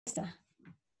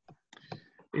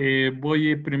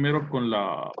Voy primero con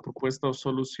la propuesta o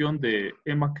solución de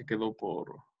Emma que quedó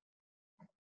por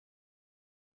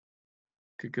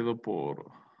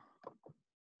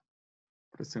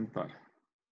presentar.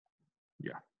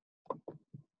 Ya.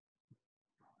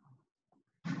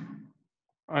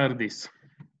 A ver, dice.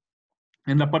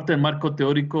 En la parte del marco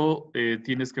teórico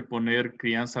tienes que poner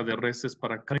crianza de reses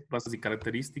para razas y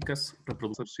características,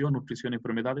 reproducción, nutrición,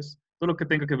 enfermedades, todo lo que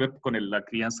tenga que ver con la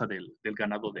crianza del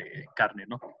ganado de carne,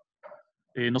 ¿no?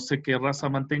 No sé qué raza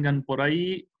mantengan por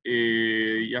ahí,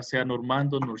 ya sea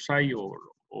Normando, Norshai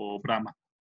o Brahma.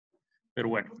 Pero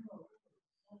bueno,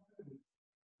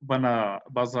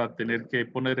 vas a tener que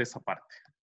poner esa parte.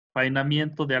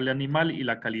 Faenamiento del animal y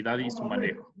la calidad y su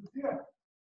manejo.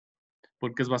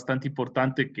 Porque es bastante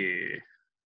importante que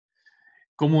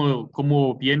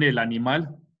cómo viene el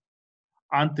animal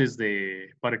antes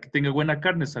para que tenga buena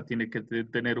carne, o sea, tiene que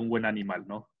tener un buen animal,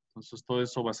 ¿no? Entonces todo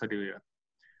eso va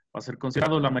a ser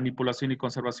considerado la manipulación y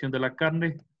conservación de la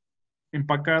carne,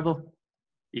 empacado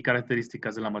y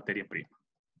características de la materia prima.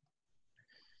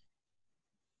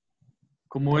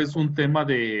 Como es un tema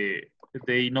de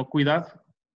inocuidad,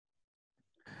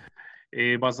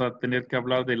 vas a tener que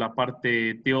hablar de la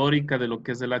parte teórica de lo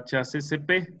que es el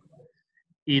HACCP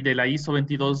y de la ISO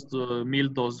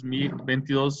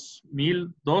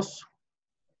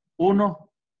 22002-1,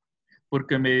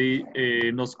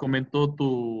 porque nos comentó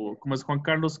 ¿cómo es, Juan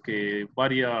Carlos? Que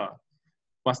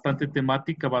bastante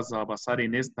temática vas a basar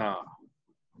en esta.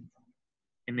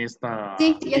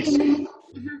 Sí, ya tenemos,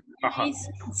 Ajá.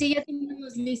 sí, ya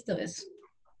tenemos listo eso.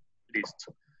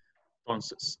 Listo.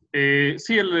 Entonces,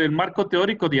 sí, el marco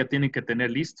teórico ya tiene que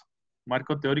tener listo.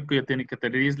 Marco teórico ya tiene que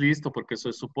tener listo porque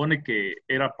se supone que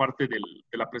era parte de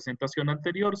la presentación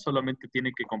anterior, solamente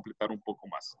tiene que completar un poco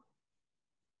más.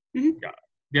 Ya.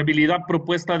 Viabilidad,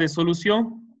 propuesta de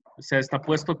solución, o sea, está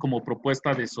puesto como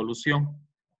propuesta de solución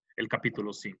el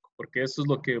capítulo 5, porque eso es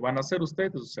lo que van a hacer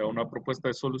ustedes, o sea, una propuesta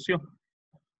de solución.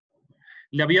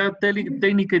 La vía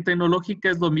técnica y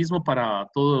tecnológica es lo mismo para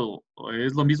todo,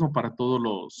 es lo mismo para todos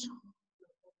los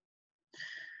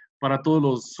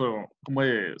 ¿cómo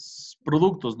es?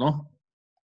 Productos, ¿no?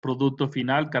 Producto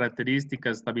final,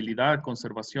 características, estabilidad,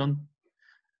 conservación.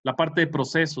 La parte de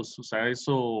procesos, o sea,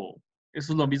 eso es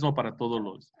lo mismo para todos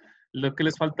los. Lo que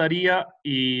les faltaría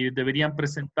y deberían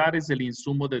presentar es el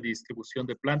insumo de distribución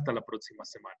de planta la próxima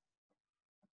semana.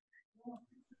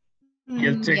 Y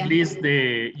el checklist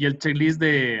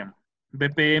de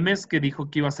BPMs que dijo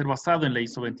que iba a ser basado en la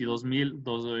ISO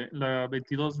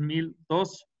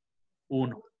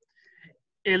 22002-1.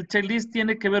 El checklist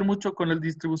tiene que ver mucho con la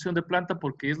distribución de planta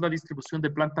porque es la distribución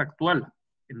de planta actual,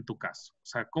 en tu caso. O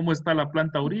sea, cómo está la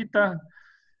planta ahorita,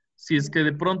 si es que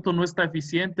de pronto no está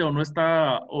eficiente o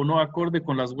no acorde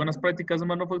con las buenas prácticas de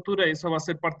manufactura, eso va a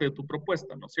ser parte de tu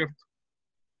propuesta, ¿no es cierto?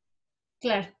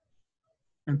 Claro.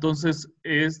 Entonces,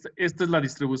 esta es la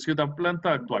distribución de la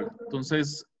planta actual.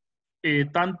 Entonces,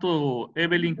 tanto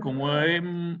Evelyn como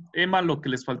Emma, lo que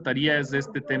les faltaría es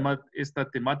esta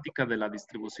temática de la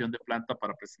distribución de planta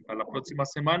para presentar la próxima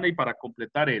semana y para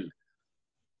completar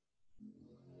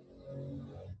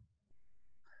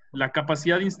la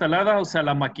capacidad instalada, o sea,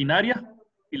 la maquinaria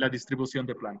y la distribución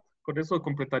de planta. Con eso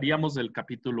completaríamos este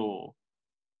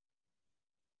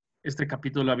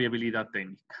capítulo de la viabilidad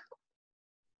técnica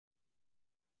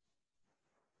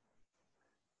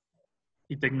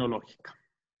y tecnológica.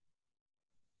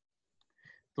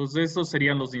 Entonces, esos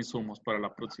serían los insumos para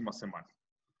la próxima semana,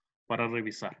 para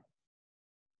revisar.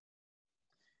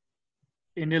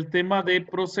 En el tema de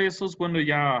procesos, bueno,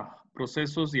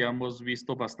 procesos ya hemos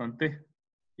visto bastante,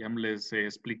 ya les he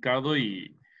explicado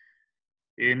y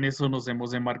en eso nos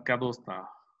hemos enmarcado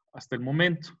hasta el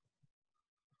momento.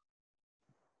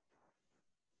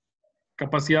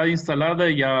 Capacidad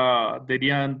instalada, ya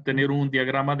deberían tener un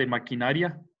diagrama de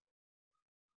maquinaria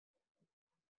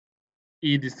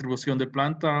y distribución de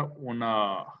planta,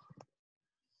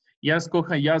 ya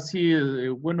escoja ya si,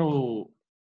 bueno,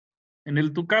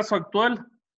 tu caso actual,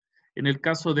 en el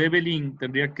caso de Evelyn,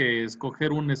 tendría que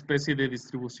escoger una especie de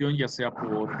distribución, ya sea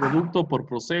por producto, por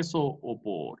proceso o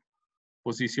por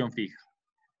posición fija.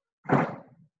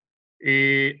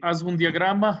 Haz un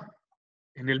diagrama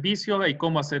en el vicio, hay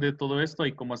cómo hacer de todo esto,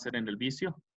 hay cómo hacer en el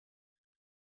vicio.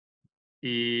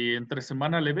 Y entre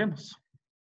semana le vemos.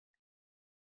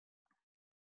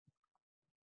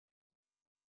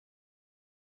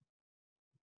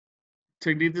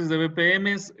 Checklists de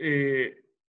BPMs.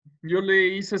 Yo le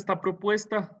hice esta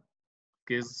propuesta,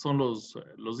 que son los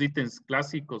ítems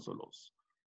clásicos o los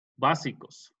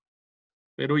básicos.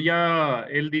 Pero ya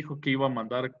él dijo que iba a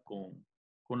mandar con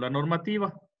la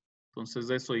normativa. Entonces,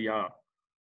 eso ya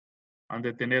han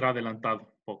de tener adelantado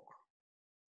un poco.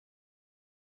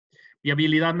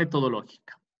 Viabilidad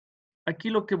metodológica. Aquí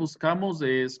lo que buscamos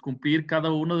es cumplir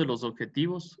cada uno de los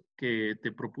objetivos que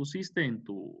te propusiste en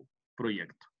tu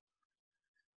proyecto.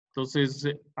 Entonces,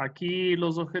 aquí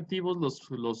los objetivos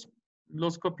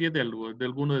los copié de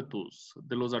alguno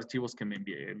de los archivos que me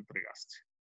entregaste.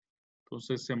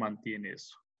 Entonces, se mantiene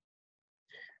eso.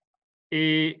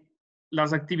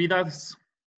 Las actividades.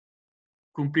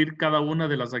 Cumplir cada una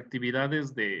de las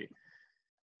actividades que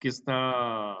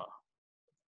está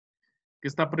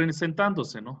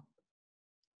presentándose, ¿no?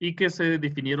 Y que se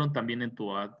definieron también en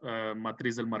tu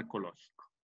matriz del marco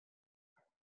lógico.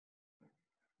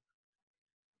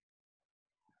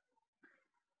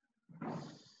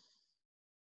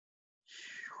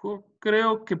 Yo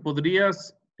creo que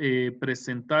podrías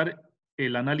presentar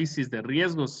el análisis de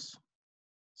riesgos.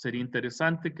 Sería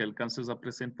interesante que alcances a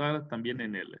presentar también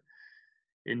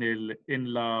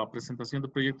en la presentación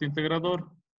del proyecto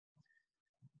integrador.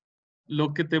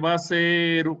 Lo que te va a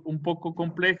hacer un poco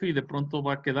complejo y de pronto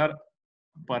va a quedar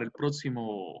para el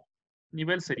próximo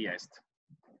nivel sería este.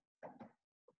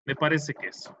 Me parece que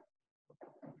es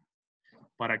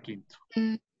para quinto.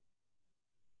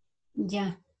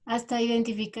 Ya. Hasta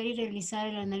identificar y realizar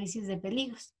el análisis de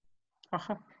peligros.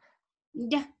 Ajá.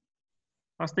 Ya.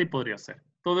 Hasta ahí podría ser.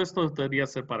 Todo esto debería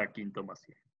ser para quinto más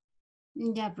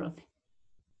bien. Ya, profe.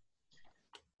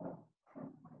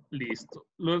 Listo.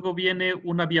 Luego viene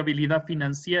una viabilidad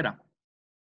financiera.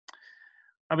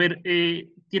 A ver,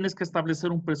 tienes que establecer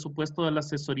un presupuesto de la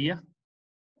asesoría.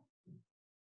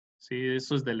 Sí,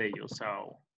 eso es de ley, o sea,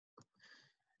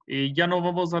 ya no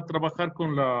vamos a trabajar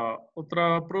con la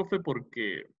otra profe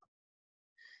porque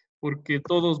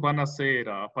todos van a ser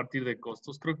a partir de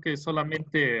costos. Creo que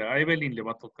solamente a Evelyn le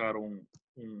va a tocar un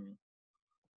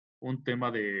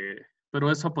tema de, pero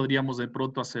eso podríamos de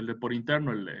pronto hacerle por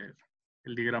interno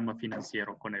el diagrama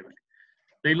financiero con Evelyn.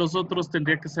 De ahí los otros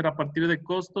tendría que ser a partir de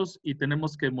costos y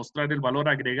tenemos que mostrar el valor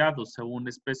agregado, o sea, una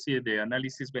especie de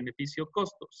análisis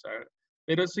beneficio-costo. O sea,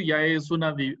 pero eso ya es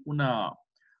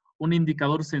un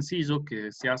indicador sencillo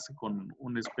que se hace con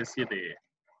una especie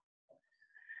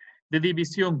de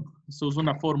división. Eso es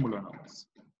una fórmula nomás.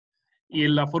 Y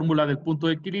en la fórmula del punto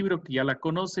de equilibrio, que ya la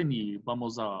conocen y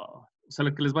vamos a, o sea,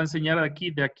 lo que les va a enseñar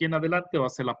de aquí en adelante va a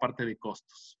ser la parte de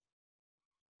costos.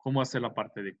 ¿Cómo hacer la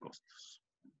parte de costos?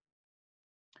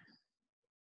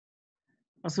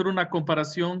 Hacer una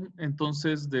comparación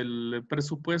entonces del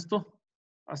presupuesto,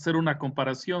 hacer una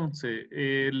comparación.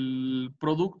 El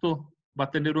producto va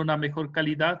a tener una mejor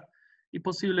calidad y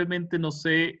posiblemente, no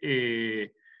sé,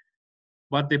 de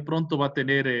pronto va a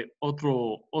tener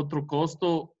otro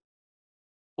costo,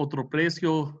 otro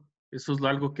precio. Eso es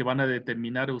algo que van a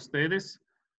determinar ustedes.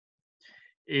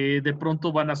 De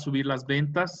pronto van a subir las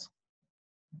ventas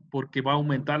porque va a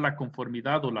aumentar la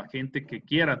conformidad o la gente que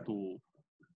quiera tu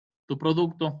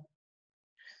producto.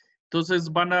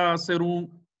 Entonces van a hacer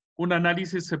un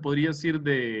análisis, se podría decir,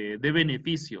 de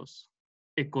beneficios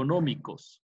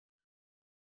económicos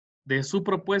de su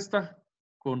propuesta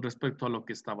con respecto a lo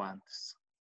que estaba antes.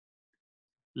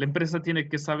 La empresa tiene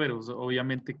que saber,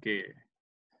 obviamente,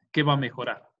 que va a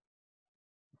mejorar.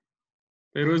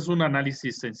 Pero es un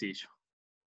análisis sencillo.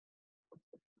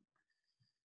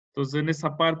 Entonces, en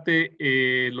esa parte,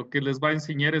 lo que les va a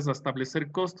enseñar es a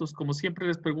establecer costos. Como siempre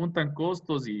les preguntan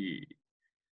costos y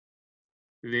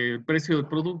del precio del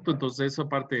producto, entonces esa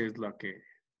parte es la que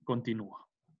continúa.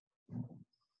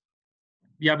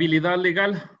 Viabilidad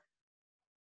legal.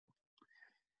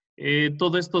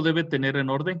 Todo esto debe tener en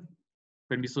orden.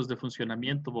 Permisos de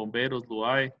funcionamiento, bomberos,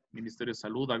 LUAE, Ministerio de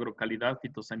Salud, agrocalidad,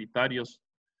 fitosanitarios,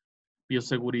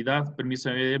 bioseguridad, permiso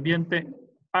de medio ambiente,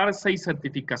 ARSA y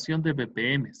certificación de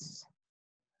BPMs.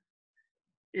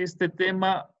 Este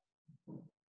tema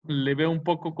le veo un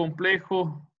poco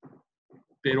complejo,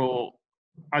 pero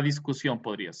a discusión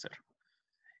podría ser.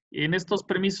 En estos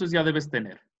permisos ya debes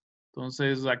tener.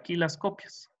 Entonces, aquí las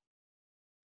copias.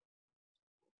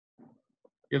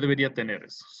 Ya debería tener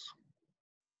esos.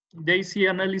 De ahí sí,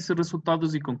 análisis,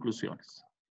 resultados y conclusiones.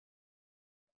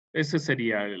 Ese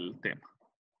sería el tema.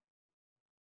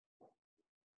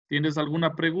 ¿Tienes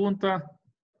alguna pregunta?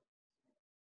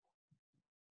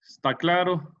 ¿Está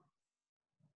claro?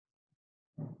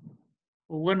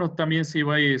 O bueno, también se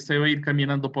va a ir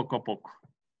caminando poco a poco.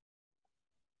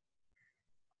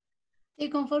 Y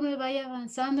conforme vaya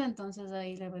avanzando, entonces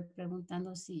ahí le voy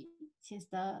preguntando si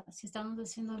estamos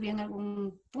haciendo bien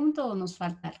algún punto o nos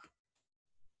falta algo.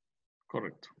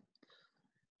 Correcto.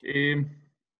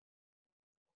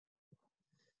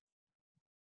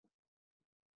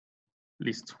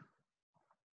 Listo.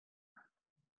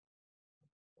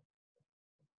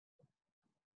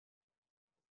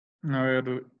 A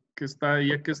ver,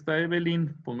 ya que está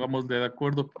Evelyn, pongamos de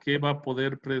acuerdo qué va a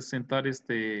poder presentar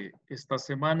estas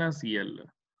semanas y el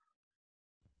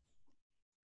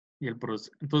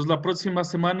proceso. Entonces, la próxima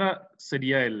semana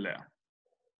sería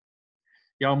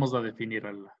ya vamos a definir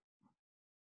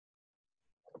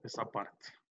esa parte.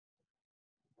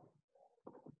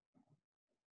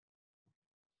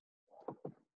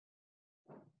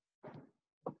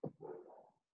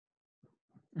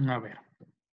 A ver.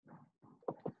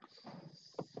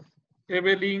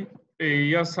 Evelyn,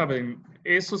 ya saben,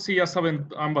 eso sí, ya saben,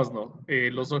 ambas no.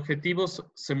 Los objetivos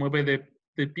se mueve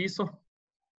de piso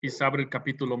y se abre el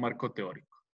capítulo marco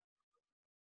teórico.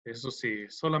 Eso sí,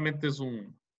 solamente es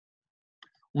un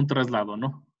traslado,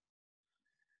 ¿no?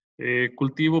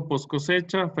 Cultivo post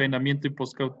cosecha, faenamiento y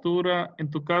post captura.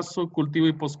 En tu caso, cultivo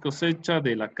y post cosecha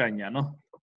de la caña, ¿no?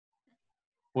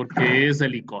 Porque es de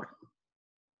licor.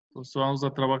 Entonces vamos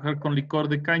a trabajar con licor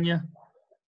de caña.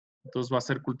 Entonces va a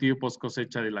ser cultivo y post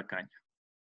cosecha de la caña.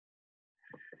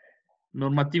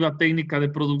 Normativa técnica de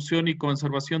producción y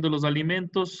conservación de los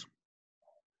alimentos.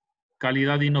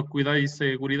 Calidad, inocuidad y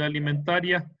seguridad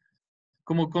alimentaria.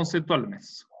 Como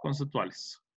conceptuales.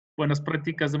 Buenas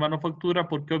prácticas de manufactura,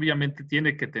 porque obviamente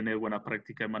tiene que tener buena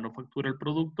práctica de manufactura el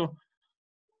producto.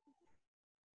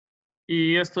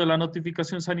 Y esto de la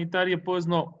notificación sanitaria, pues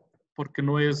no, porque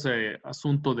no es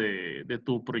asunto de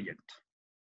tu proyecto.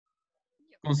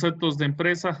 Conceptos de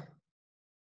empresa,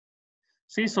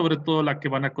 sí, sobre todo la que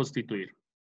van a constituir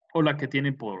o la que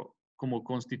tienen como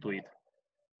constituida.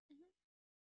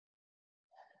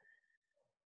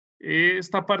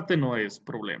 Esta parte no es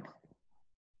problema.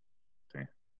 ¿Sí?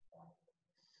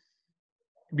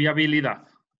 Viabilidad.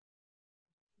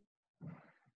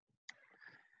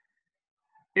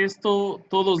 Esto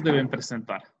todos deben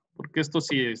presentar, porque esto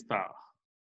sí está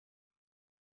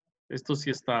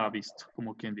visto,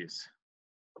 como quien dice.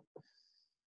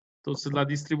 Entonces, la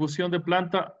distribución de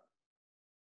planta,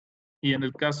 y en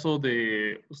el caso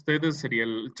de ustedes sería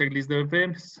el checklist de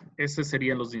BPMs, ese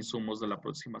serían los insumos de la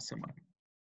próxima semana.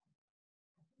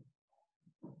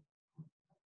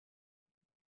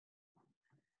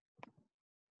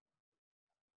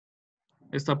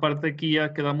 Esta parte aquí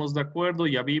ya quedamos de acuerdo,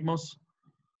 ya vimos.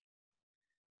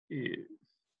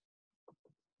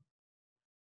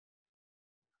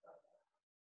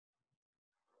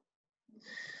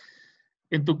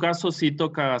 En tu caso sí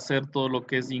toca hacer todo lo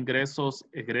que es ingresos,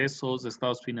 egresos,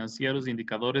 estados financieros,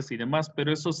 indicadores y demás,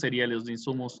 pero esos serían los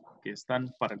insumos que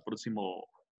están para el próximo,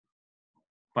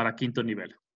 para quinto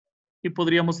nivel. Y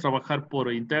podríamos trabajar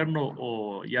por interno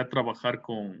o ya trabajar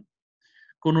con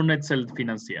un Excel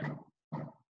financiero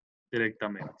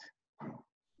directamente.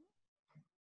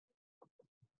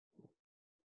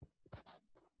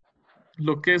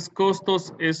 Lo que es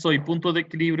costos, eso y punto de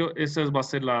equilibrio, esas va a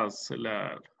ser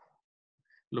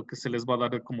lo que se les va a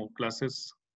dar como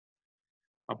clases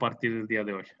a partir del día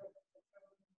de hoy.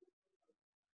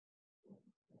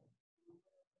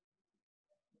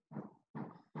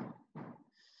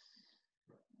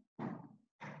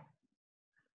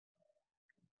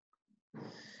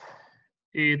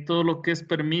 Todo lo que es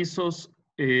permisos,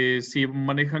 si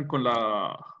manejan con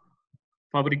la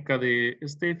fábrica de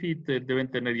Steffi, deben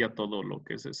tener ya todo lo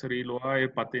que es Cerilo AE,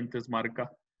 patentes,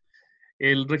 marca.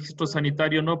 El registro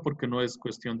sanitario no, porque no es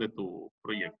cuestión de tu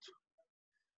proyecto.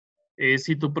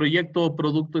 Si tu proyecto o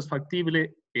producto es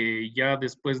factible, ya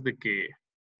después de que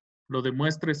lo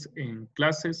demuestres en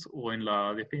clases o en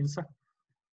la defensa,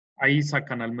 ahí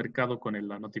sacan al mercado con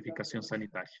la notificación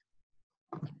sanitaria.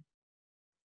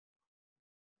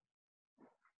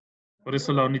 Por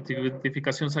eso la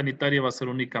notificación sanitaria va a ser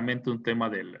únicamente un tema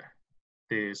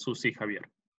de Susi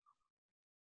Javier.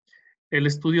 El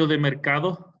estudio de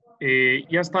mercado,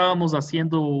 ya estábamos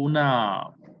haciendo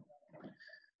una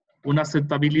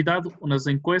aceptabilidad, unas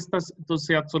encuestas,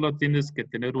 entonces ya solo tienes que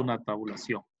tener una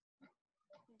tabulación.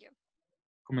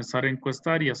 Comenzar a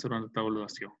encuestar y hacer una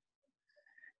tabulación.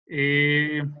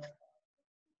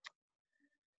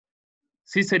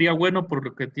 Sí sería bueno por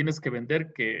lo que tienes que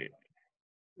vender que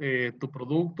tu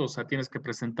producto, o sea, tienes que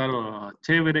presentarlo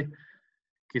chévere,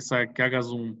 que hagas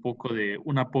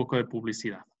una poco de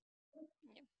publicidad.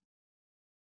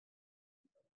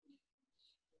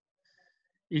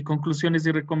 Y conclusiones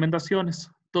y recomendaciones.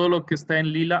 Todo lo que está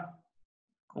en lila,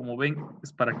 como ven,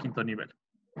 es para quinto nivel.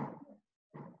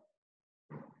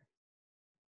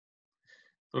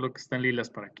 Todo lo que está en lila es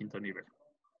para quinto nivel.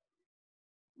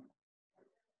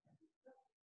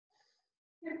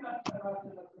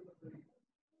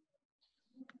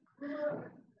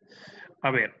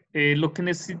 A ver, lo que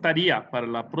necesitaría para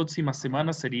la próxima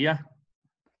semana sería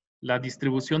la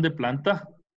distribución de planta,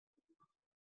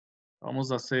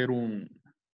 Vamos a hacer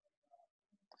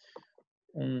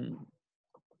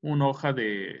una hoja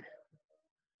de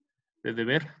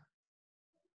deber.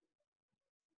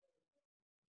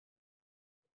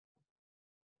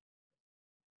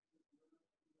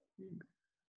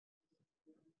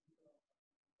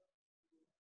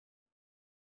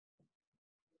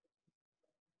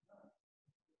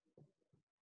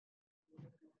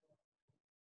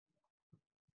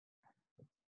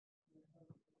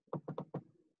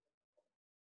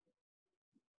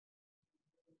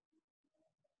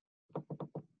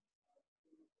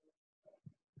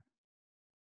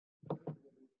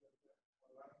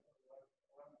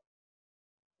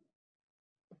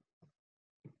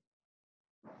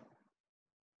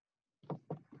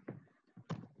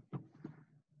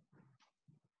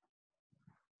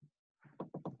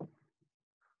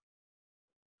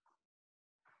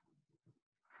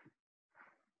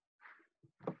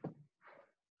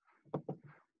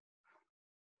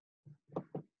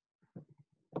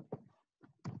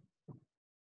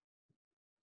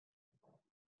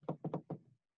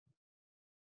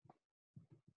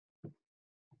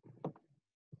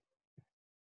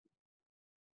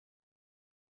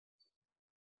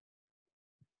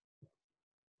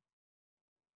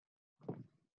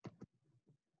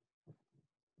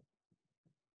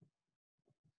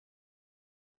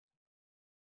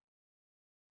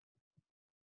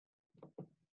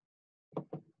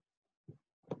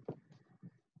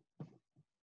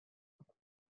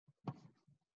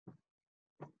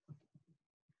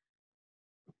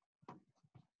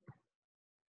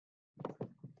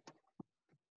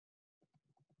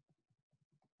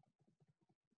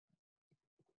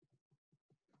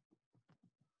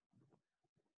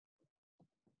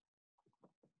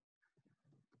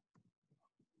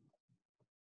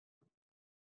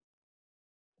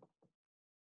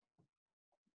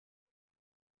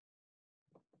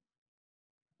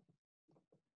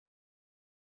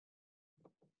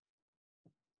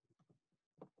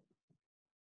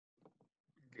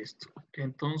 Listo.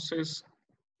 Entonces,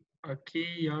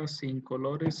 aquí ya sin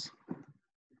colores.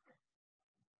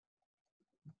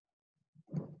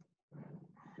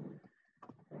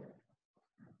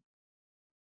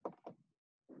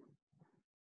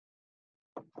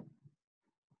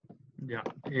 Ya,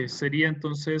 sería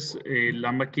entonces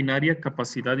la maquinaria,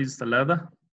 capacidad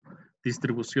instalada,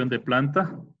 distribución de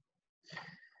planta.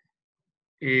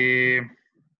 Me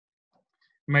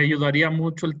ayudaría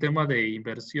mucho el tema de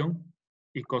inversión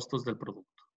y costos del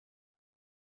producto.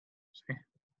 Sí.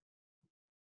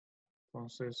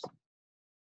 Entonces,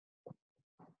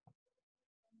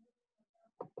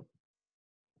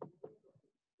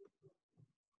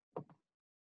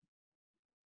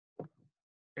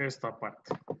 esta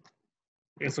parte.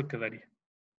 Eso quedaría.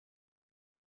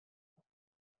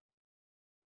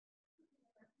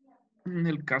 En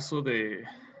el caso de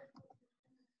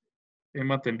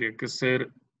Emma tendría que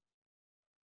ser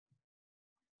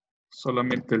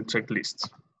solamente el checklist.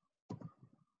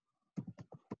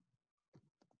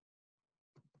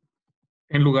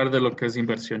 En lugar de lo que es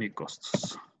inversión y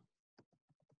costos.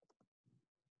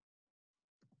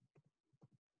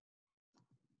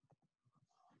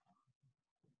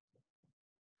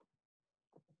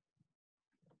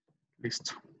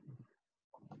 Listo.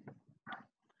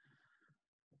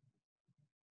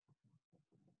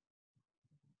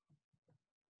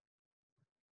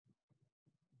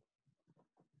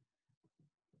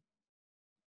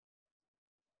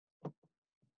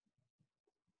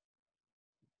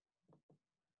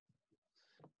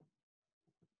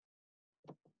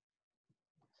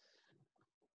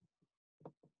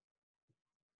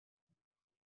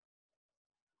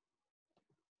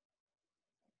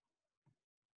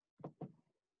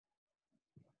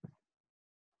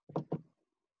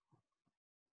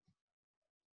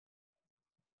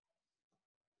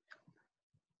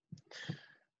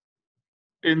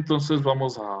 Entonces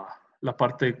vamos a la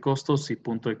parte de costos y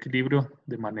punto de equilibrio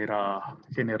de manera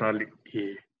general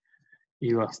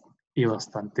y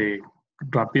bastante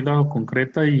rápida o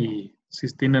concreta. Y si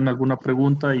tienen alguna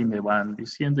pregunta y me van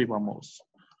diciendo y vamos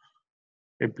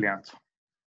empleando.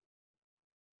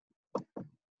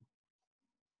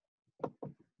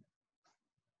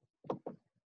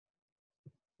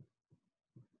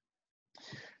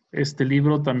 Este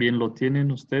libro también lo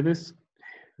tienen ustedes.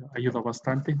 Ayuda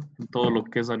bastante en todo lo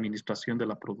que es administración de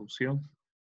la producción.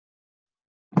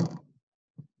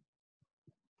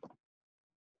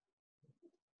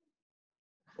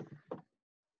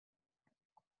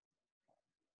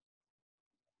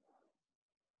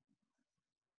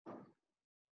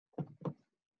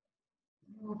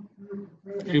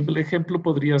 El ejemplo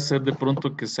podría ser de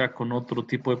pronto que sea con otro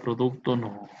tipo de producto,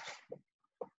 no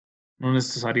no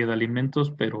necesaria de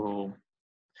alimentos, pero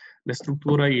la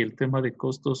estructura y el tema de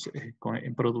costos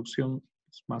en producción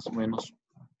es más o menos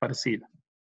parecida.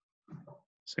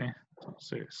 ¿Sí?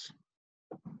 Entonces,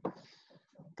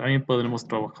 también podremos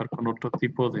trabajar con otro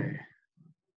tipo de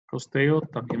costeo.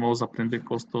 También vamos a aprender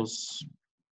costos,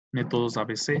 métodos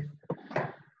ABC,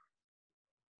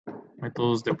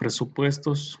 métodos de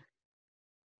presupuestos.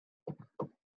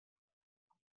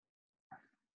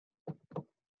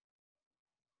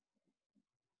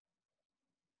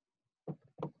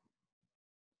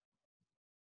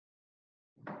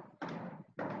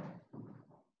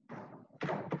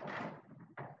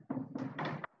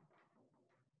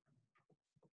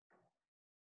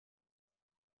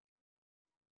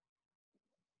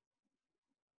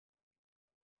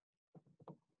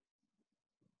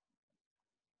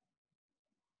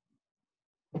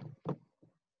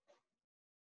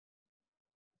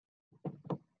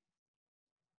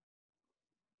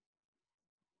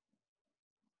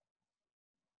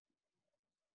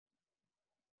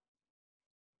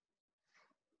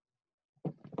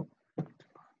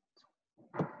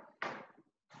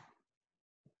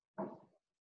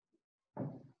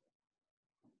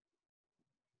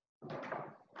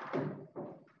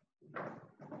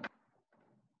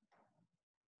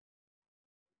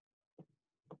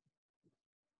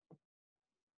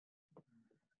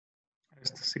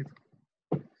 Este sí.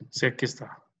 Sí, aquí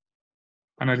está.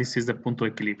 Análisis de punto de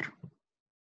equilibrio.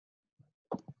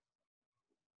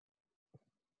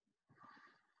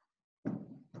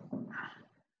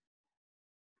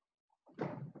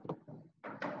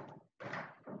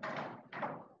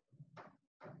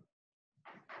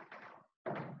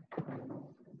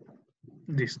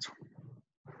 Listo.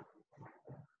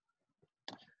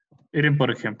 Miren,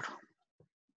 por ejemplo.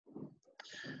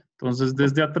 Entonces,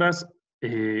 desde atrás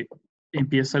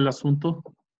empieza el asunto,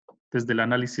 desde el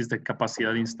análisis de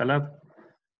capacidad instalada,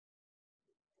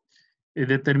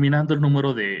 determinando el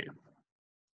número de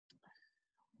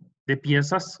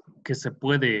piezas que se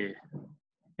puede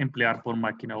emplear por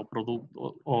máquina o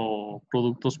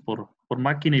productos por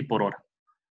máquina y por hora.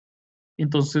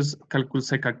 Entonces,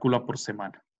 se calcula por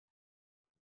semana.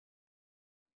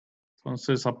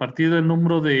 Entonces, a partir del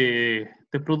número de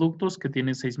productos que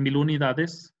tienen 6,000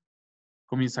 unidades,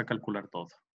 comienza a calcular todo.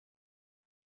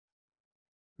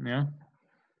 ¿Ya?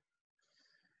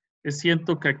 Es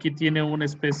cierto que aquí tiene una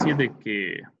especie de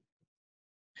que,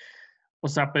 o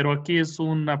sea, pero aquí es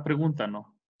una pregunta,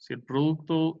 ¿no? Si el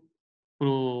producto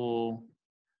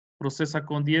procesa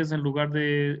con 10 en lugar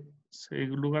de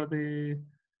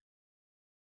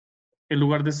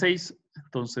 6,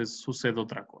 entonces sucede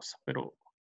otra cosa. Pero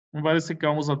me parece que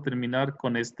vamos a terminar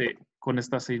con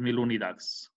estas 6,000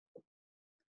 unidades.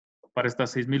 Para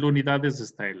estas 6,000 unidades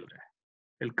está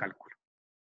el cálculo.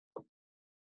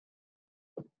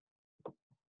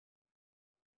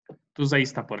 Entonces ahí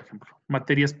está, por ejemplo,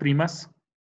 materias primas,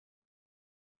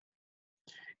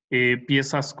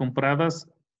 piezas compradas,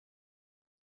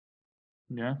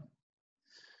 ¿ya?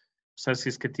 O sea, si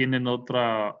es que tienen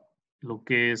otra, lo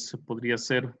que podría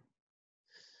ser,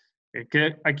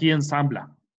 que aquí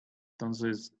ensambla.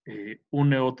 Entonces,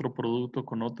 une otro producto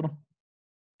con otro. O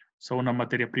sea, una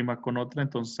materia prima con otra.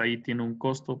 Entonces, ahí tiene un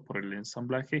costo por el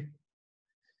ensamblaje.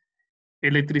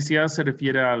 Electricidad se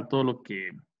refiere a todo lo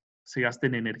que se gasta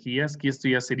en energías, que esto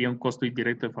ya sería un costo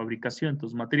indirecto de fabricación.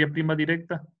 Entonces, materia prima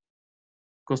directa,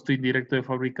 costo indirecto de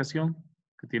fabricación,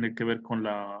 que tiene que ver con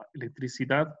la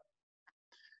electricidad,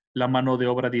 la mano de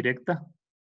obra directa,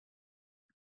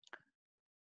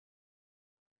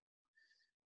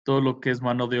 todo lo que es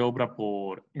mano de obra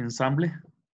por ensamble.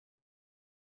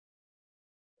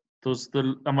 Entonces,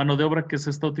 la mano de obra que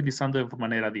se está utilizando de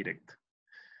manera directa.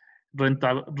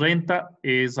 Renta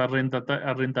es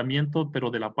arrendamiento, pero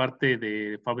de la parte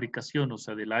de fabricación, o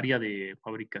sea, del área de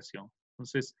fabricación.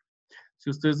 Entonces, si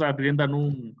ustedes arriendan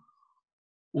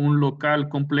un local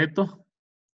completo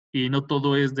y no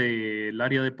todo es del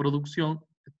área de producción,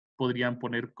 podrían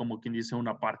poner como quien dice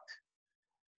una parte.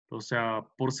 O sea,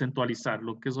 porcentualizar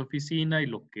lo que es oficina y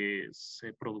lo que es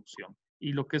producción.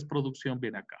 Y lo que es producción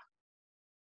viene acá.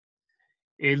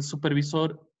 El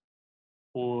supervisor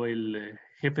o el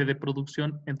jefe de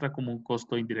producción entra como un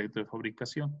costo indirecto de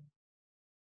fabricación.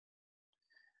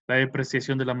 La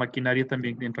depreciación de la maquinaria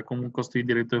también entra como un costo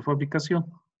indirecto de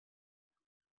fabricación.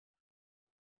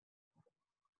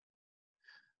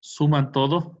 Suman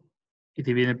todo y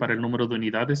dividen para el número de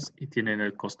unidades y tienen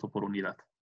el costo por unidad.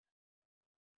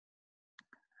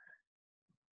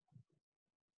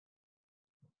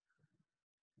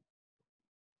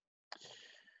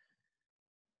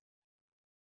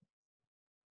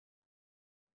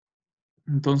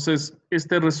 Entonces,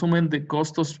 este resumen de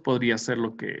costos podría ser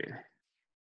lo que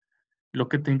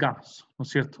tengamos, ¿no es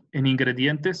cierto? En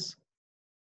ingredientes,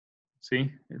 ¿sí?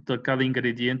 Entonces, cada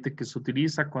ingrediente que se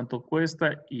utiliza, cuánto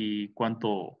cuesta y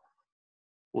cuánto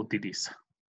utiliza,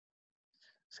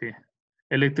 ¿sí?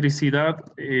 Electricidad,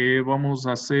 vamos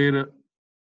a hacer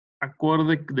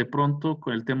acorde de pronto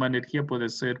con el tema de energía, puede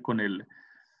ser con el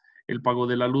pago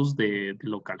de la luz de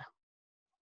local.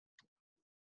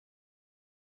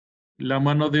 La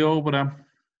mano de obra,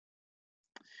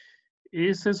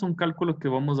 ese es un cálculo que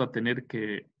vamos a tener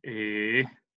que,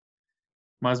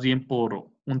 más bien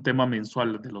por un tema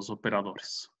mensual de los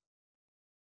operadores.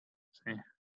 ¿Sí?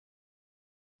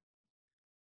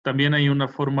 También hay una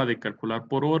forma de calcular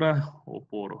por hora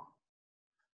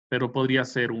pero podría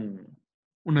ser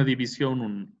una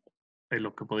división de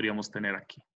lo que podríamos tener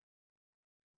aquí.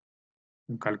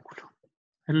 Un cálculo.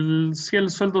 El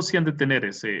sueldo sí han de tener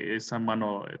esa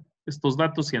mano, estos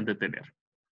datos sí han de tener.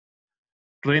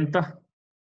 Renta.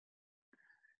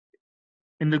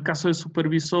 En el caso de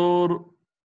supervisor,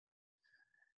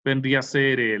 vendría a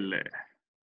ser el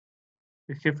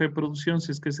jefe de producción,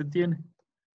 si es que se tiene.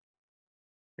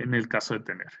 En el caso de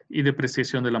tener. Y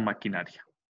depreciación de la maquinaria.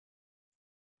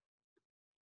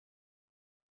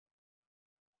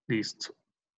 Listo.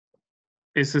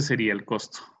 Ese sería el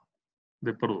costo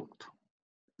de producto.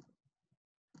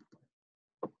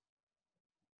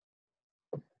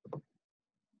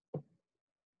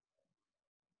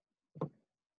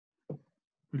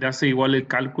 Le hace igual el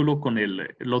cálculo con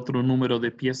el otro número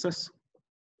de piezas.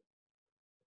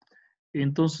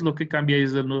 Entonces lo que cambia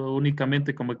es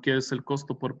únicamente como que es el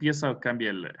costo por pieza,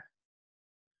 cambia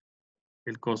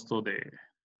el costo de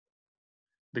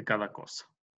cada cosa.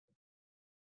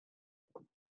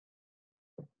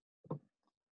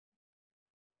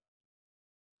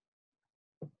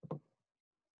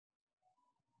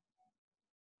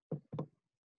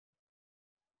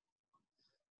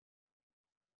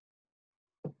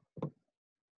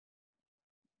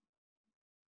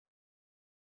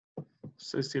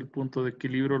 No sé si el punto de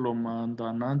equilibrio lo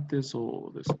mandan antes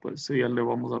o después. Sí, ya le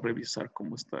vamos a revisar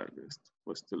cómo está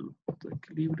puesto el punto de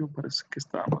equilibrio. Parece que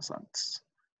estaba más antes.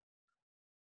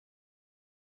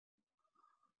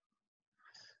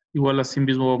 Igual así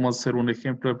mismo vamos a hacer un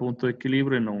ejemplo de punto de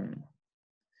equilibrio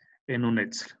en un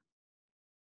Excel.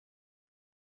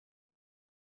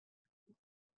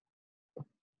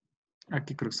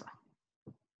 Aquí creo que está.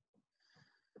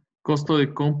 Costo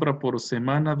de compra por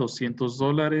semana,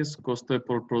 $200. Costo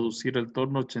por producir el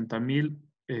torno, 80,000.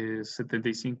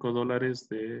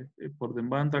 $75 por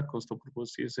demanda. Costo por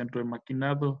producir centro de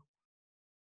maquinado.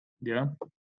 ¿Ya?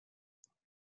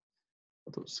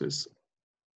 Entonces,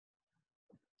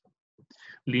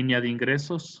 línea de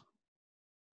ingresos.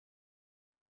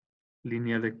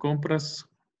 Línea de compras.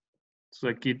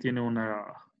 Entonces aquí tiene una...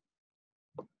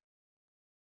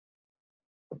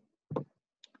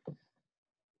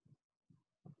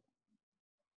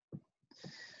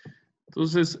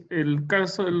 Entonces, el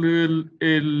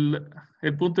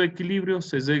punto de equilibrio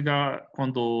se llega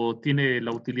cuando tiene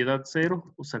la utilidad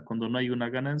cero, o sea, cuando no hay una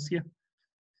ganancia,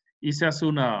 y se hace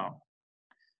un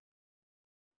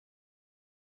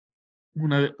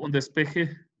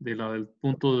despeje del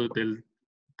punto del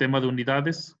tema de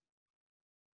unidades.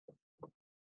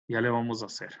 Ya le vamos a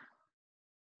hacer.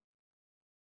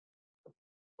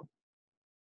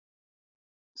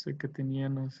 Sé que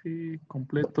tenían así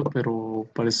completo, pero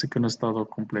parece que no ha estado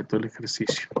completo el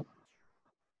ejercicio.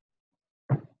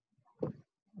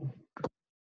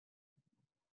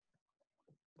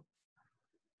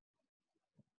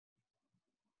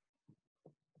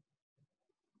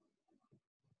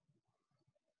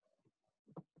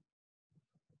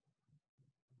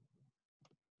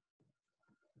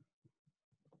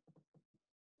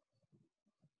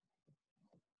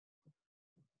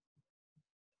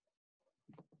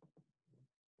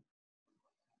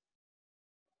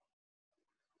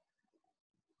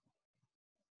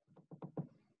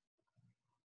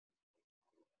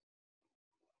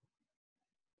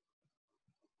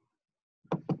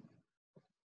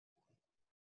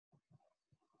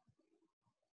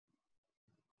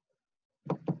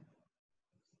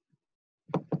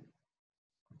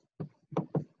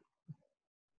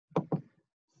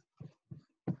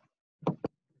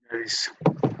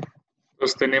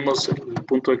 Entonces tenemos el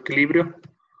punto de equilibrio.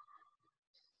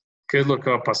 ¿Qué es lo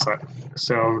que va a pasar? O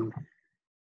sea,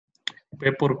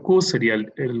 P por Q sería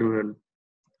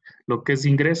lo que es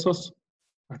ingresos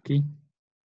aquí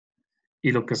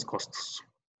y lo que es costos.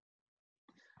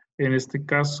 En este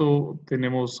caso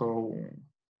tenemos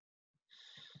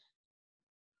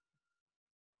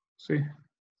sí,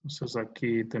 entonces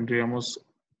aquí tendríamos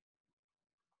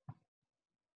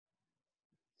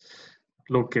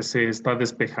lo que se está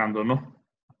despejando, ¿no?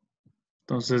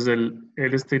 Entonces,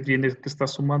 este viene, que está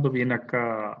sumando, viene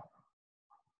acá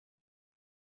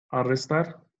a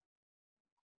restar.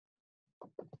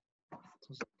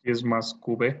 Entonces, aquí es más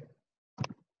QB.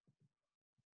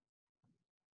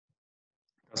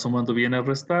 Está sumando, viene a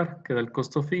restar, queda el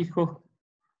costo fijo.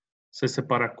 Se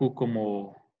separa Q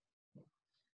como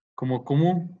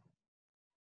común.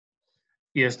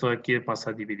 Y esto de aquí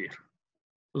pasa a dividir.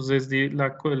 Entonces,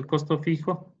 el costo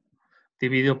fijo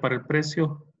dividido para el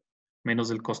precio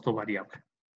menos el costo variable.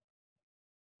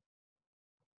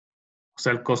 O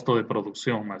sea, el costo de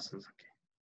producción más es aquí.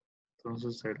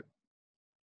 Entonces,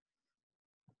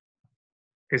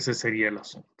 ese sería el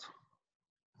asunto.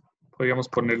 Podríamos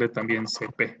ponerle también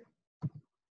CP.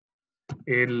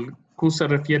 El Q se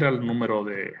refiere al número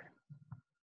de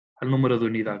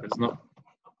unidades, ¿no?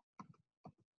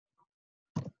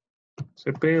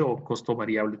 CP o costo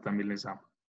variable también les llamo.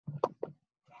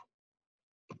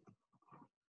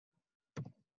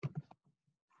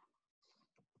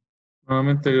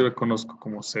 Normalmente yo lo conozco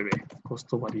como CB,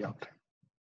 costo variable.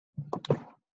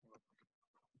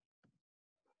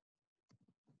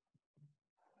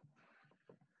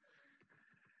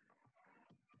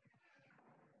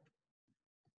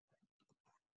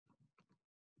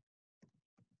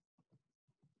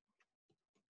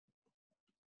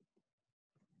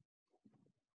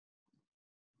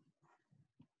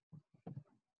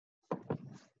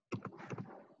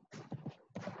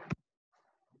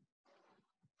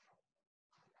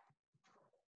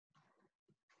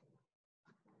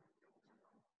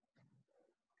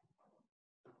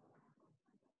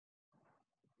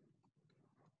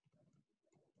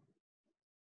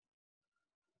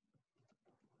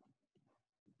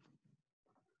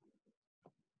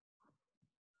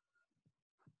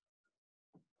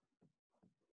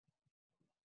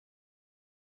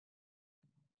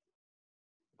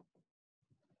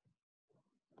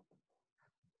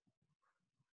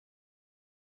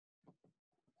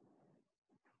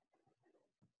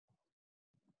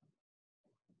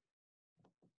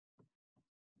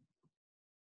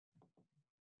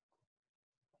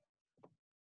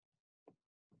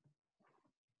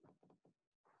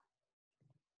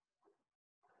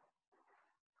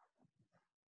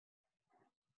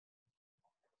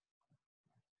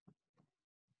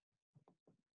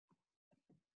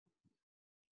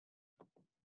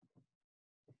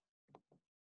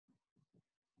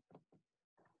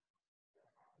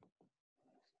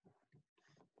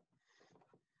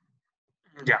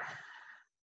 Ya.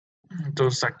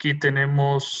 Entonces aquí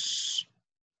tenemos...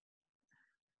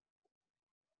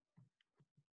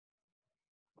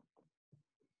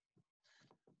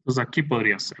 Entonces aquí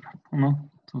podría ser,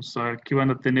 ¿no? Entonces aquí van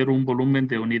a tener un volumen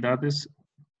de unidades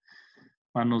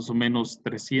más o menos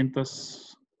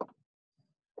 300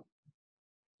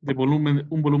 de volumen,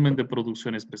 un volumen de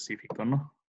producción específico,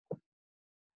 ¿no?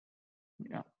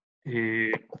 Ya.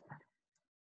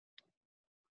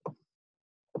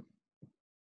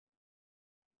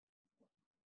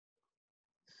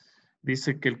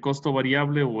 Dice que el costo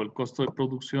variable o el costo de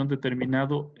producción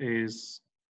determinado es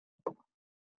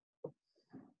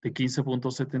de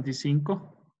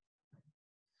 15.75.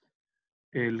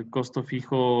 El costo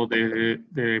fijo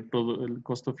el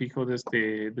costo fijo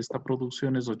de esta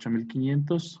producción es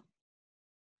 8.500.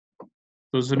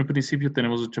 Entonces, en un principio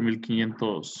tenemos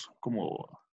 8.500 como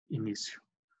inicio.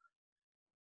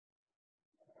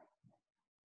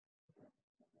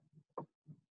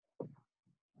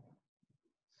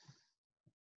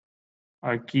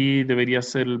 Aquí debería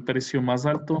ser el precio más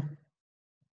alto.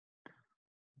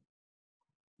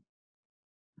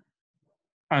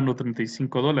 No,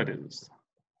 $35.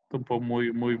 Un poco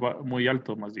muy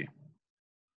alto más bien.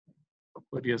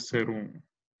 Podría ser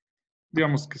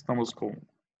digamos que estamos con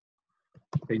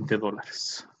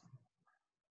 $20.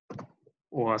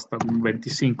 O hasta un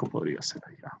 25 podría ser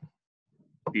allá.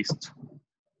 Listo.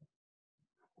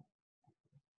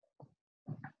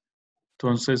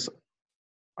 Entonces,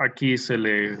 aquí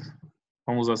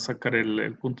vamos a sacar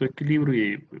el punto de equilibrio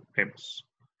y vemos.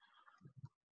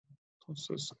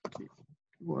 Entonces, aquí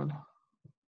igual.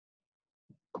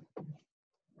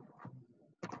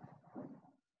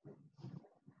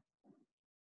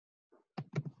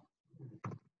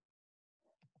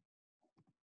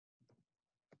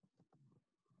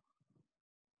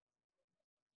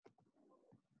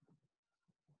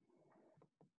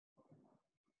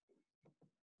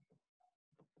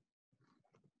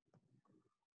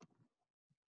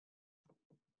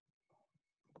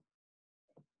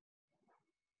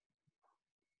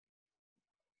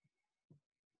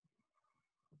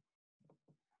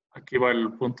 Aquí va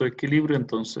el punto de equilibrio,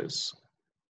 entonces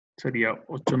Sería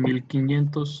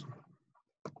 8.500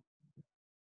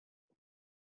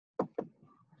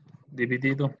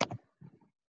 dividido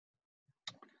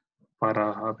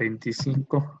para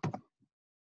 25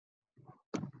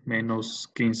 menos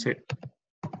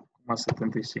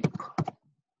 15,75.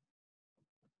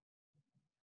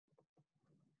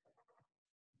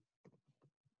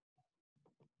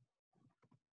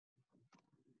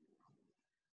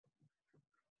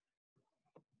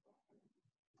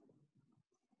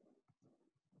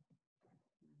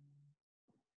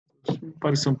 Me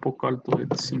parece un poco alto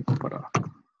 25 para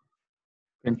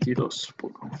 22.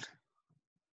 Pongámosle.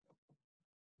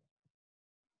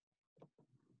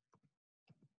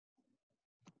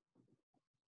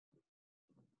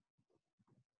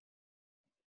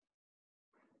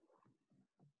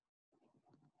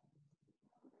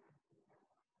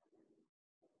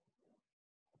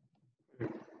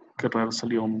 Qué raro,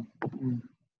 salió un poco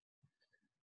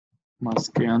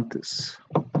más que antes.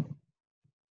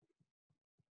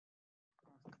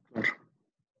 Claro.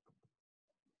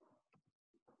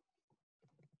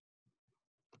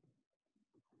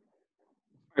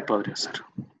 Ahí podría ser.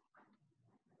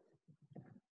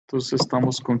 Entonces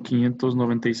estamos con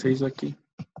 596 aquí.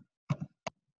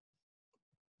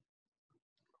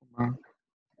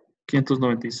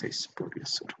 596 podría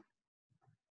ser.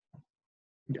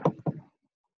 Ya.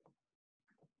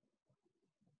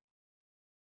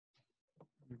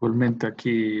 Igualmente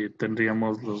aquí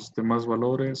tendríamos los demás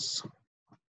valores.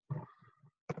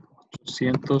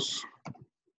 800,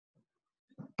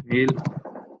 1000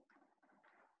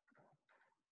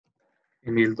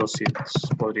 y 1200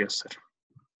 podría ser.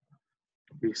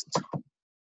 Listo.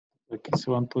 Aquí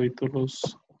se van todos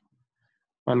los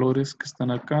valores que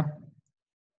están acá.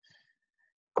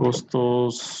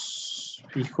 Costos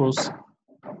fijos.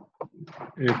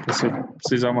 Pues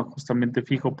se llama justamente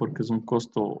fijo porque es un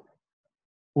costo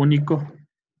único.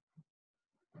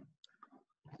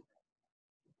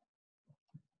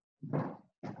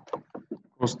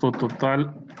 Costo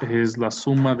total es la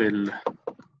suma de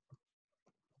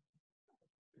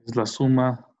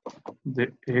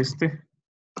este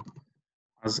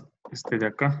más este de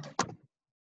acá.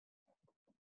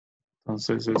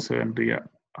 Entonces ese vendría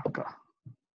acá.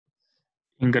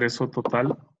 Ingreso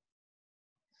total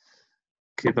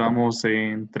quedamos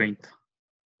en 30.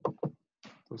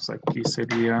 Entonces aquí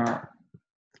sería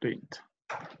 30.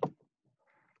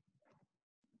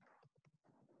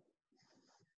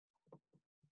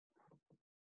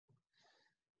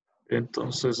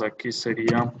 Entonces aquí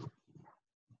sería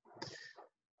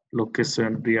lo que se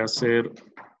vendría a ser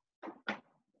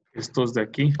estos de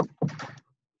aquí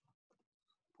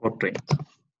por 30.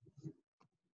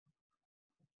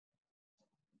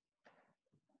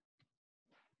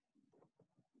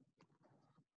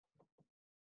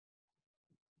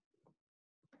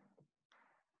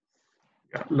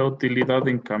 La utilidad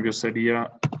en cambio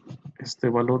sería este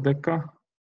valor de acá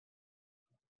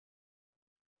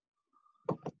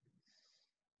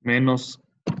menos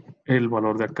el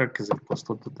valor de acá, que es el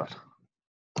costo total.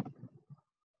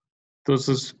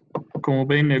 Entonces, como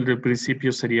ven, el del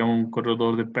principio sería un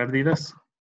corredor de pérdidas.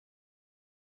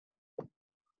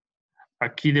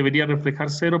 Aquí debería reflejar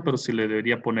 0, pero si le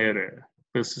debería poner,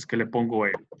 pues es que le pongo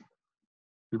el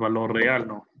valor real,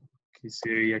 ¿no? Aquí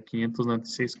sería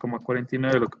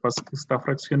 596,49, lo que pasa es que está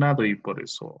fraccionado y por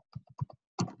eso.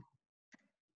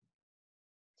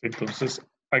 Entonces,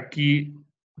 aquí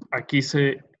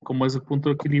como es el punto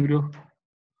de equilibrio,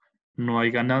 no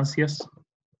hay ganancias.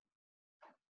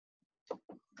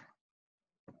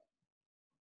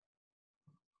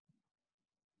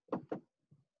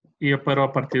 Pero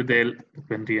a partir de él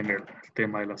vendría el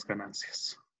tema de las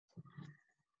ganancias.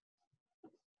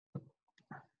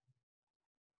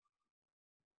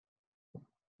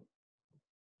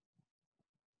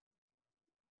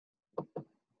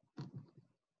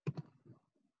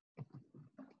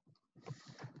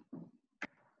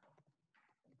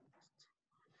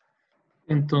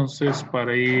 Entonces,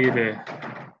 para ir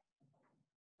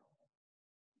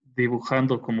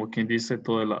dibujando, como quien dice,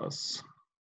 todas las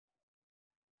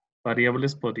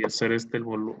variables, podría ser este el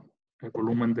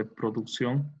volumen de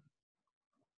producción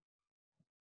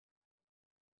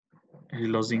y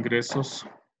los ingresos.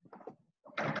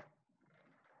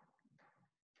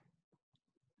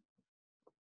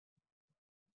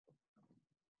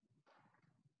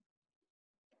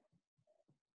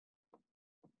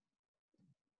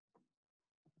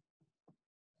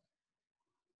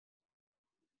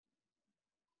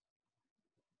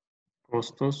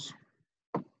 Costos.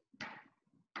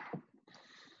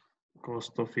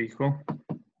 Costo fijo.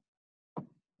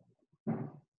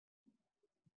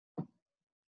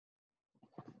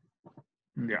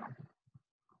 Ya.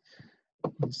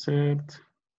 Insert.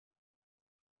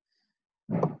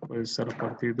 Puede ser a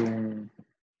partir de un...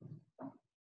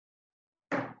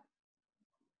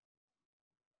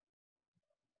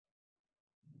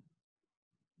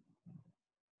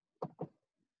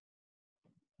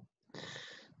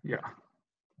 Ya.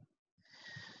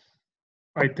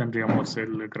 Ahí tendríamos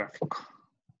el gráfico.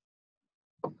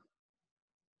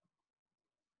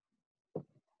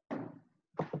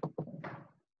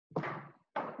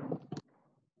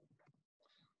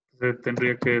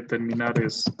 Tendría que determinar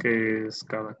qué es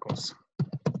cada cosa.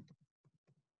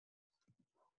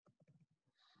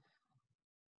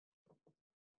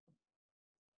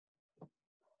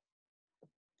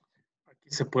 Aquí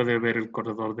se puede ver el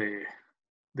corredor de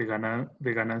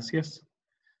ganancias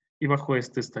y bajo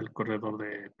este está el corredor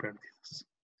de pérdidas.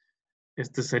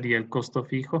 Este sería el costo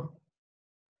fijo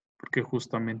porque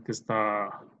justamente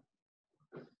está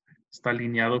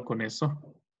alineado con eso.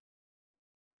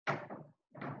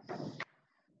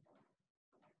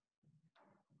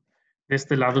 De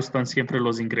este lado están siempre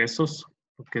los ingresos,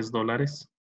 lo que es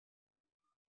dólares.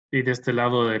 Y de este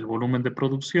lado del volumen de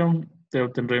producción,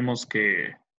 tendremos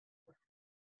que,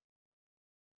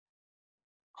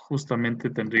 justamente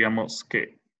tendríamos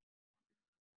que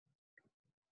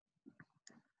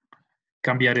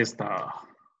cambiar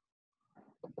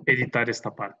editar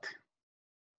esta parte.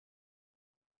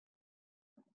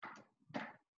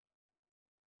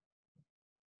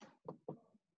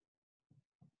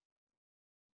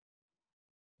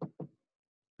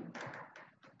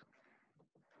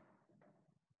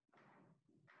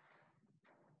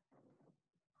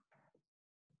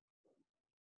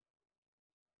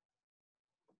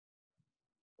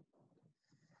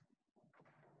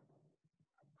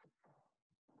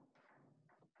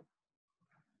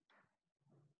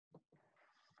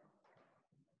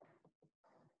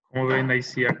 Como ven, ahí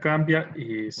sí ya cambia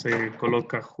y se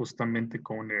coloca justamente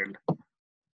con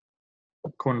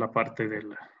la parte de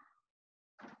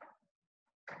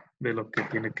lo que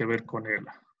tiene que ver con el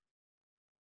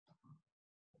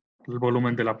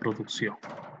volumen de la producción.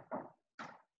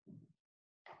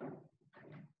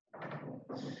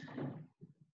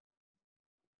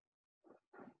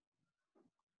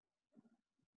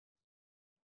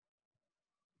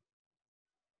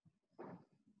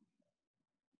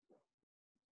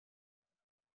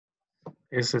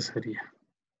 Ese sería.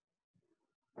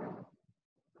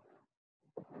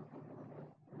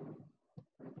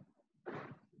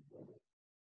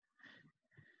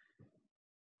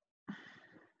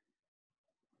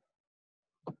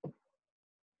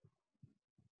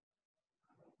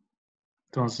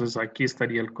 Entonces aquí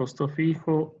estaría el costo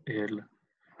fijo,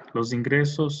 los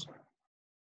ingresos.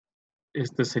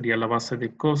 Este sería la base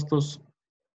de costos.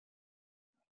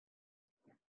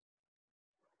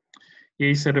 Y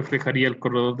ahí se reflejaría el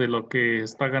corredor de lo que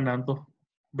está ganando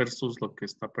versus lo que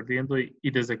está perdiendo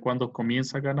y desde cuándo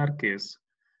comienza a ganar, que es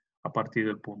a partir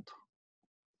del punto.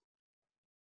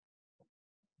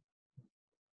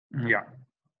 Ya.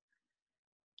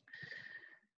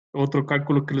 Otro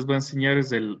cálculo que les voy a enseñar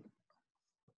es el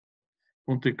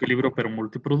punto de equilibrio pero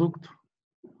multiproducto.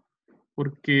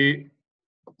 Porque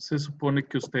se supone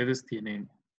que ustedes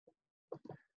tienen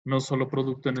no solo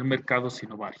producto en el mercado,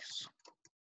 sino varios.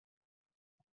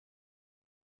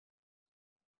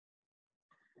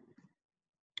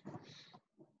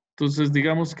 Entonces,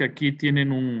 digamos que aquí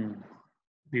tienen un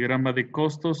diagrama de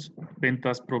costos,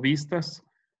 ventas provistas,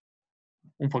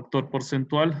 un factor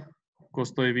porcentual,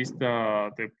 costo de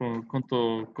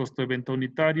venta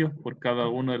unitario por cada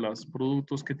uno de los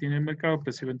productos que tiene el mercado,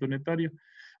 precio de venta unitario,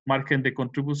 margen de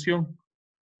contribución,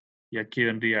 y aquí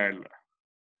vendría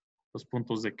los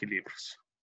puntos de equilibrios.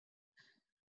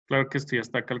 Claro que esto ya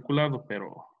está calculado,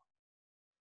 pero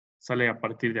sale a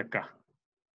partir de acá.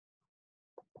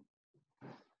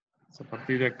 A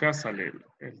partir de acá sale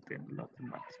la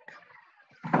temática.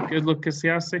 ¿Qué es lo que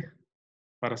se hace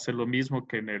para hacer lo mismo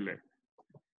que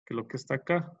lo que está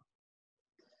acá?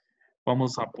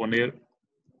 Vamos a poner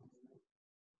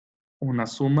una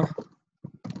suma.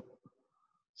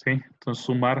 ¿Sí? Entonces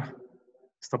sumar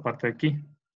esta parte de aquí.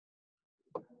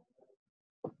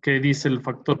 ¿Qué dice el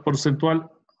factor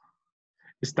porcentual?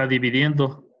 Está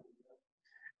dividiendo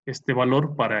este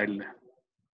valor para el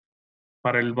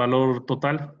valor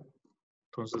total.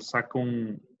 Entonces saco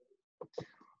un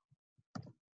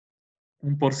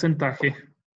porcentaje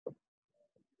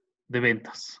de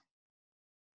ventas.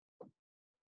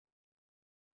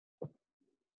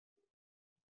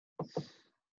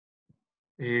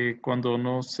 Cuando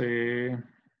no se... A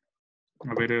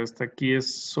ver, hasta aquí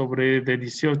es sobre de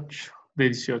 18.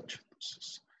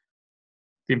 Entonces,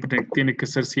 tiene que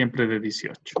ser siempre de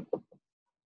 18.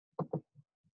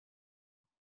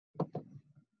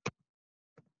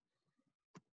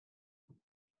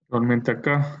 Igualmente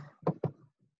acá.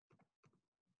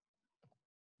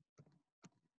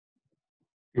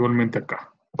 Igualmente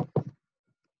acá.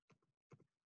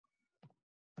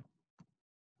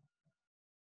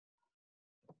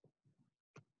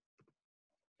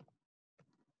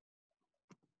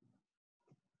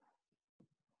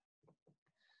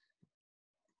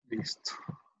 Listo.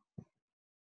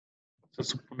 Se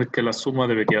supone que la suma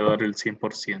debería dar el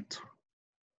 100%.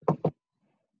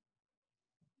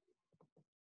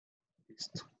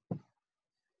 Listo.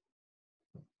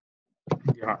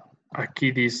 Ya,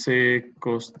 aquí dice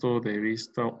costo de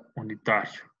vista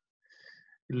unitario.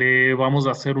 Le vamos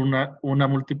a hacer una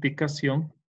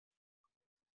multiplicación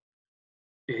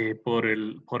por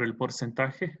el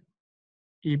porcentaje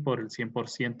y por el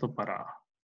 100%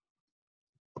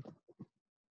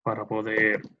 para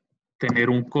poder tener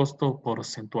un costo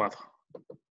porcentuado.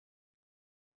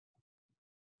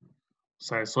 O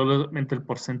sea, es solamente el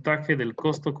porcentaje del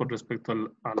costo con respecto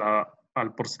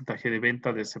al porcentaje de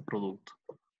venta de ese producto.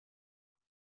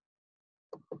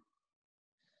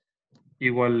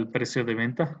 Igual el precio de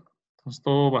venta. Entonces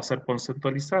todo va a ser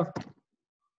porcentualizado.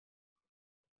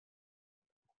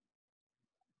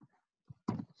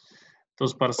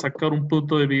 Entonces, para sacar un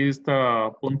punto de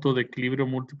vista, punto de equilibrio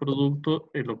multiproducto,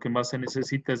 lo que más se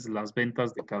necesita es las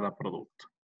ventas de cada producto.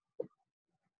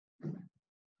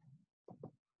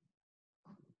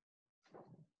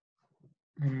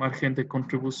 El margen de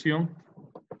contribución,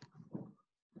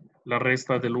 la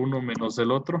resta del uno menos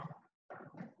del otro.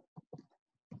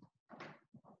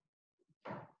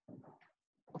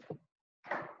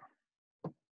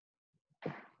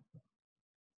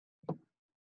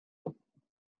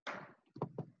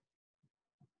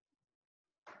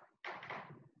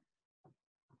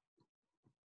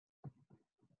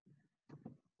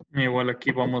 Igual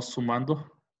aquí vamos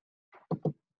sumando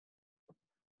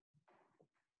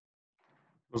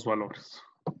los valores.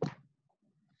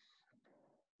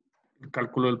 El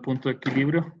cálculo del punto de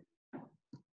equilibrio.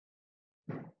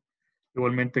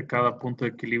 Igualmente cada punto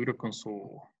de equilibrio con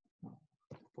su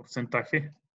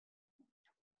porcentaje.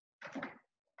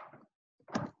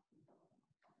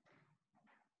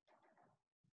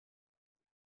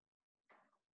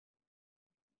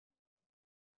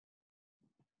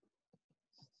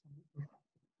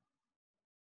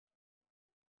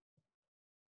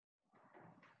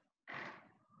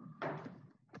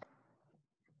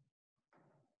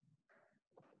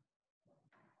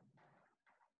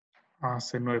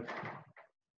 C9.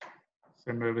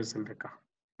 C9 es el de acá.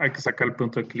 Hay que sacar el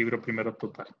punto de equilibrio primero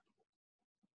total.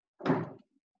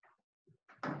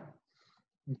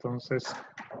 Entonces,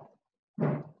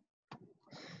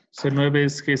 C9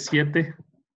 es G7.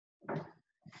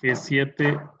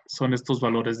 G7 son estos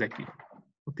valores de aquí.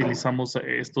 Utilizamos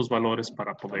estos valores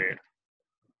para poder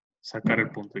sacar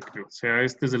el punto de equilibrio. O sea,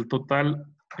 este es el total,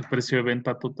 el precio de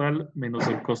venta total, menos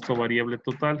el costo variable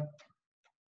total.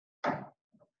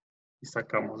 Y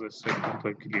sacamos ese punto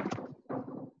de equilibrio.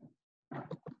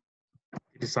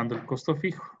 Utilizando el costo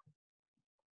fijo.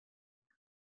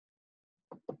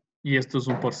 Y esto es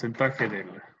un porcentaje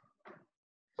de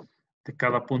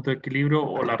cada punto de equilibrio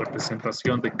o la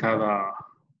representación de cada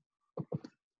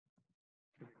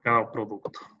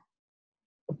producto.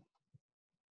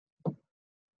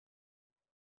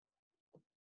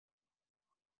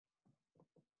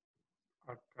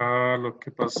 Acá lo que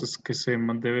pasa es que se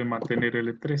debe mantener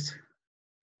el E13.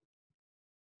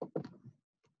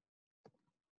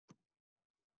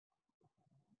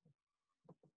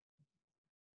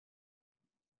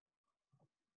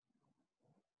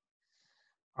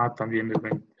 También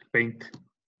el 20.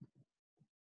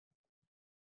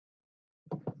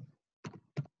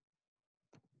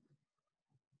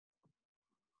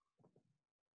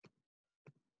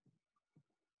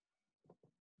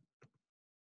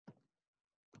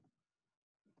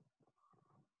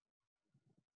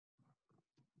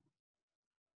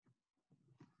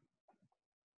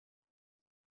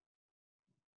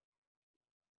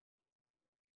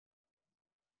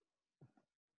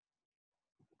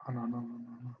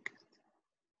 No.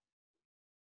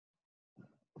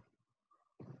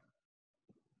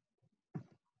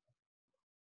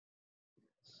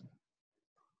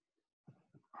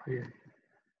 El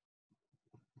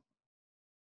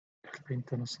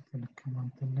 20 no se tiene que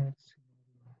mantener.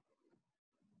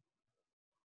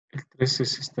 El 13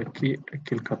 sí está aquí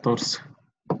el 14.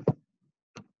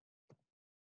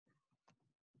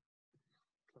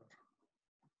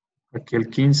 Aquí el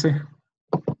 15.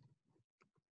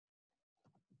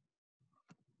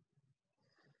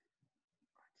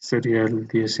 Sería el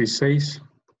 16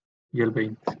 y el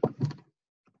 20.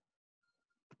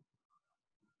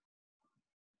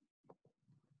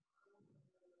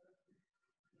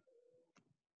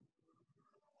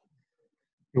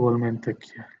 Igualmente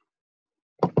aquí.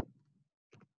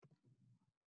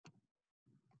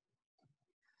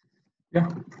 Ya.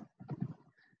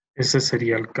 Ese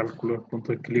sería el cálculo del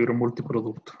punto de equilibrio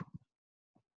multiproducto.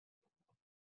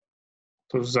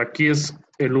 Entonces aquí es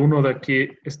el 1 de aquí,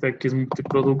 este de aquí es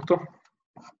multiproducto.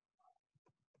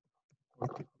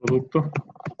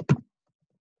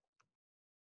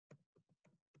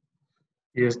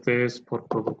 Y este es por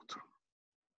producto.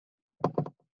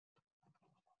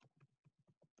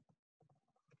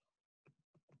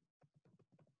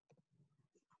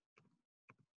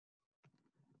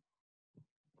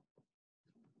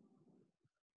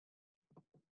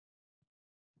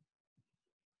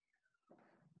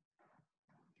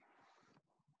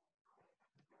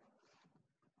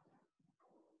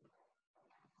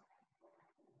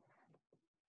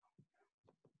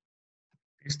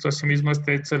 Listo, asimismo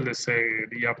este Excel les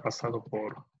sería pasado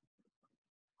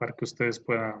para que ustedes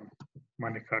puedan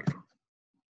manejarlo.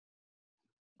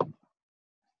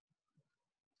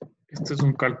 Este es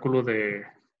un cálculo de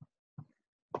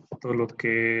todo lo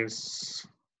que es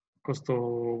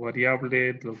costo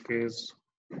variable, lo que es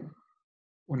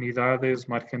unidades,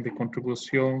 margen de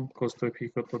contribución, costo de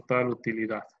fijo total,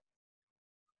 utilidad.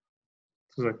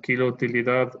 Entonces aquí la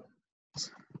utilidad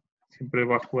siempre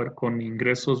va a jugar con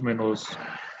ingresos menos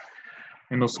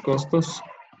costos.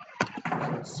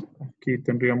 Entonces, aquí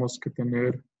tendríamos que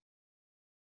tener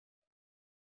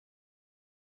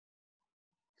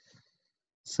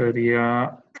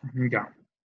sería ya.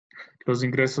 Los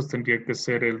ingresos tendría que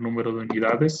ser el número de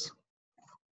unidades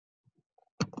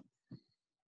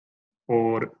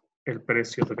por el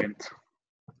precio de venta.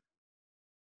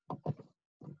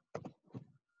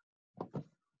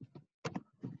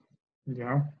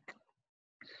 Ya.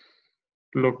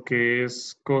 Lo que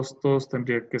es costos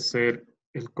tendría que ser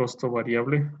el costo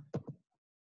variable,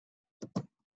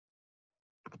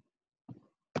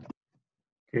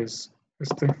 que es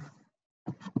este,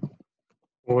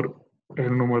 por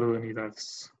el número de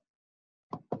unidades,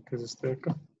 que es este de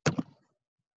acá.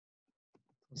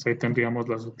 Entonces ahí tendríamos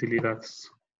las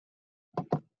utilidades.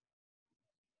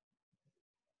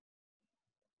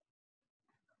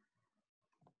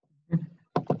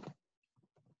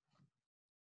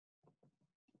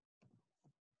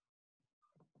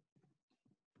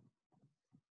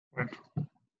 Bueno,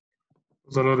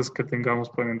 los valores que tengamos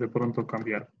pueden de pronto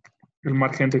cambiar. El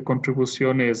margen de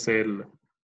contribución es el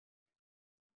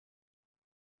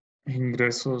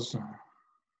ingresos,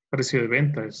 precio de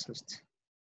venta es este.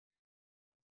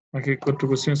 Margen de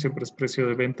contribución siempre es precio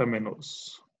de venta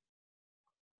menos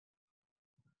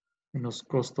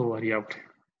costo variable.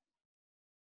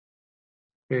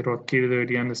 Pero aquí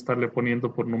deberían estarle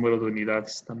poniendo por número de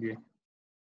unidades también.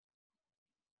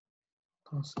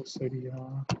 Entonces sería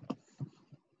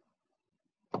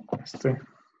este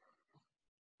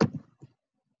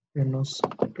menos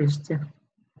este.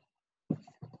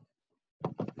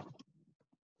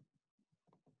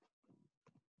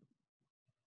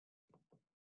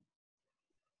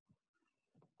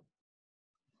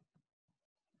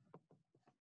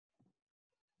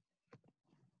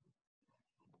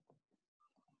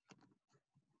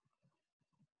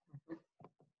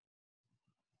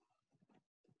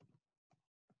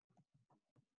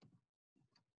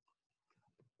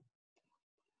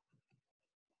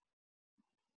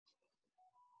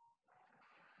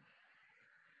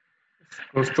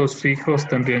 Costos fijos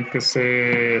tendrían que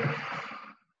ser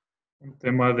un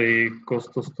tema de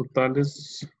costos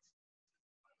totales.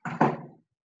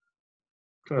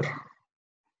 Claro.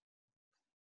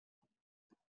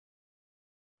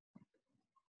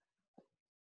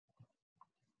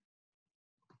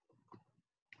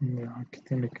 Ya, aquí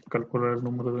tiene que calcular el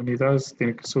número de unidades,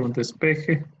 tiene que ser un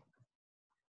despeje.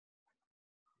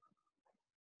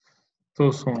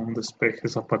 Todos son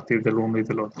despejes a partir del uno y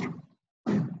del otro.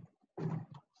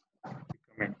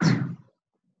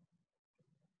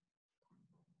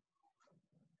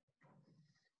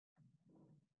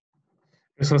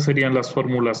 Esas serían las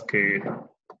fórmulas que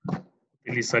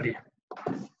utilizaría.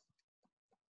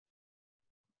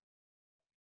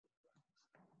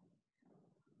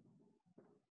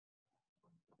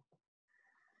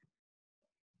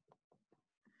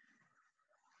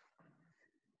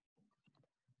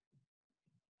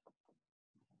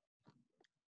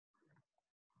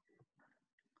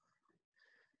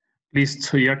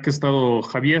 Listo, ya que ha estado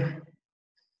Javier.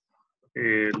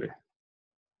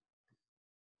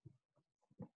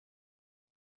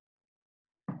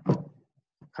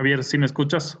 Javier, ¿sí me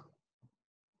escuchas?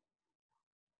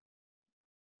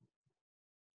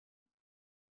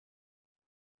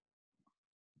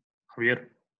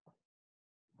 Javier.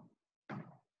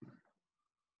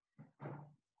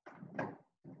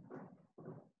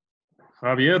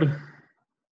 Javier.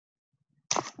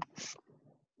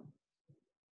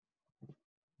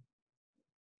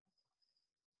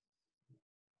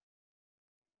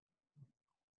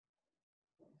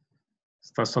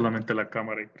 Está solamente la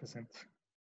cámara ahí presente.